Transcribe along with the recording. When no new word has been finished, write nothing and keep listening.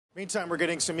Meantime, we're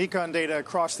getting some econ data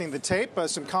across the tape,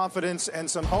 some confidence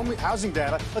and some home housing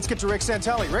data. Let's get to Rick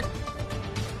Santelli. Rick?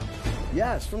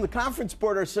 Yes, from the Conference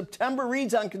Board, our September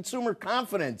reads on consumer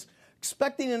confidence.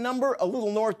 Expecting a number a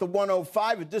little north of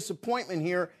 105, a disappointment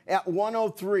here at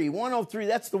 103. 103,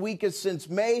 that's the weakest since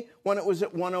May when it was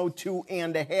at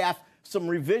 102.5. Some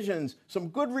revisions, some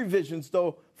good revisions,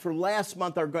 though, for last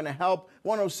month are going to help.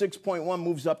 106.1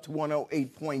 moves up to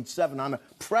 108.7. On a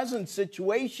present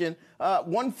situation,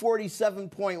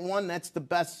 147.1, that's the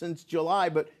best since July,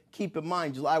 but keep in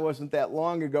mind, July wasn't that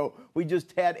long ago. We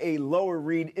just had a lower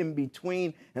read in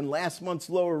between, and last month's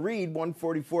lower read,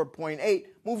 144.8,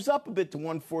 moves up a bit to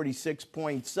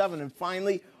 146.7. And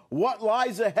finally, what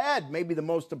lies ahead? Maybe the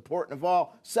most important of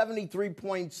all,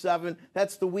 73.7.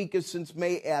 That's the weakest since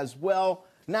May as well.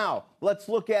 Now, let's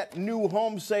look at new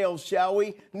home sales, shall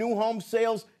we? New home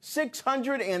sales,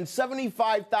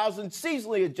 675,000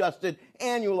 seasonally adjusted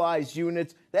annualized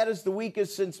units. That is the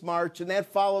weakest since March, and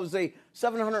that follows a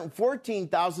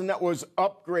 714,000 that was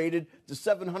upgraded to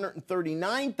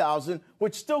 739,000,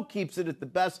 which still keeps it at the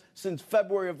best since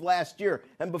February of last year.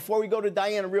 And before we go to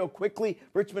Diana real quickly,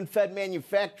 Richmond Fed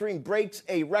Manufacturing breaks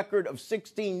a record of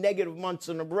 16 negative months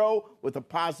in a row with a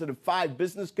positive 5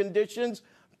 business conditions.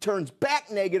 Turns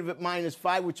back negative at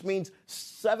 -5, which means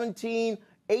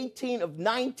 18 of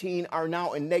 19 are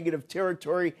now in negative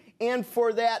territory. And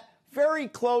for that very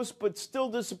close but still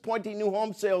disappointing new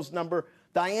home sales number,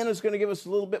 Diana's going to give us a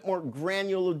little bit more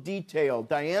granular detail.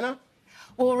 Diana?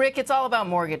 Well, Rick, it's all about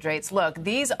mortgage rates. Look,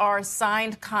 these are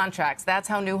signed contracts. That's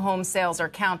how new home sales are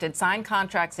counted. Signed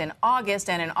contracts in August,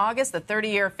 and in August, the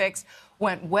 30-year fix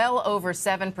went well over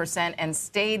 7% and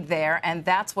stayed there, and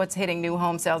that's what's hitting new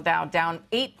home sales down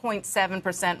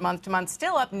 8.7% month to month,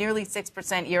 still up nearly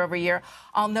 6% year over year.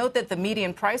 I'll note that the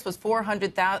median price was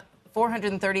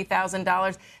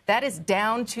 $430,000. That is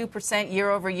down 2%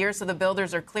 year over year, so the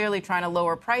builders are clearly trying to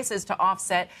lower prices to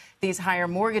offset these higher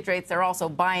mortgage rates. They're also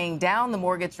buying down the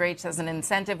mortgage rates as an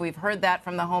incentive. We've heard that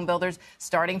from the home builders,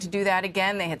 starting to do that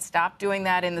again. They had stopped doing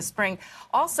that in the spring.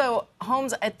 Also,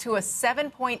 homes to a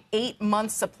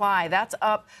 7.8-month supply. That's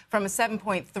up from a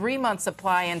 7.3-month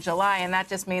supply in July, and that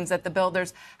just means that the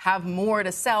builders have more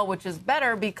to sell, which is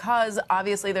better because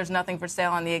obviously there's nothing for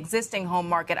sale on the existing home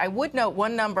market. I would note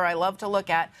one number I love to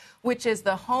look at, which is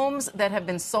the homes that have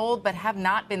been sold but have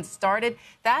not been started.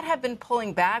 That have been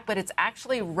pulling back, but it's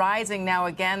actually rising now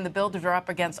again. The builders are up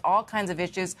against all kinds of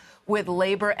issues with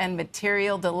labor and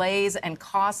material delays and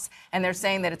costs, and they're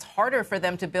saying that it's harder for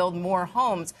them to build more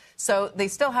homes. So they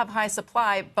still have high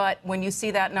supply, but when you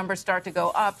see that number start to go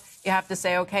up, you have to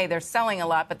say, okay, they're selling a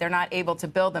lot, but they're not able to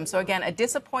build them. So again, a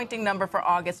disappointing number for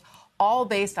August, all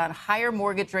based on higher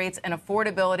mortgage rates and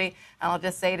affordability. And I'll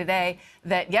just say today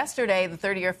that yesterday, the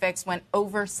 30-year fix went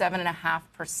over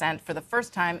 7.5% for the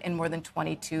first time in more than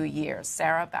 22 years.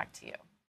 Sarah, back to you.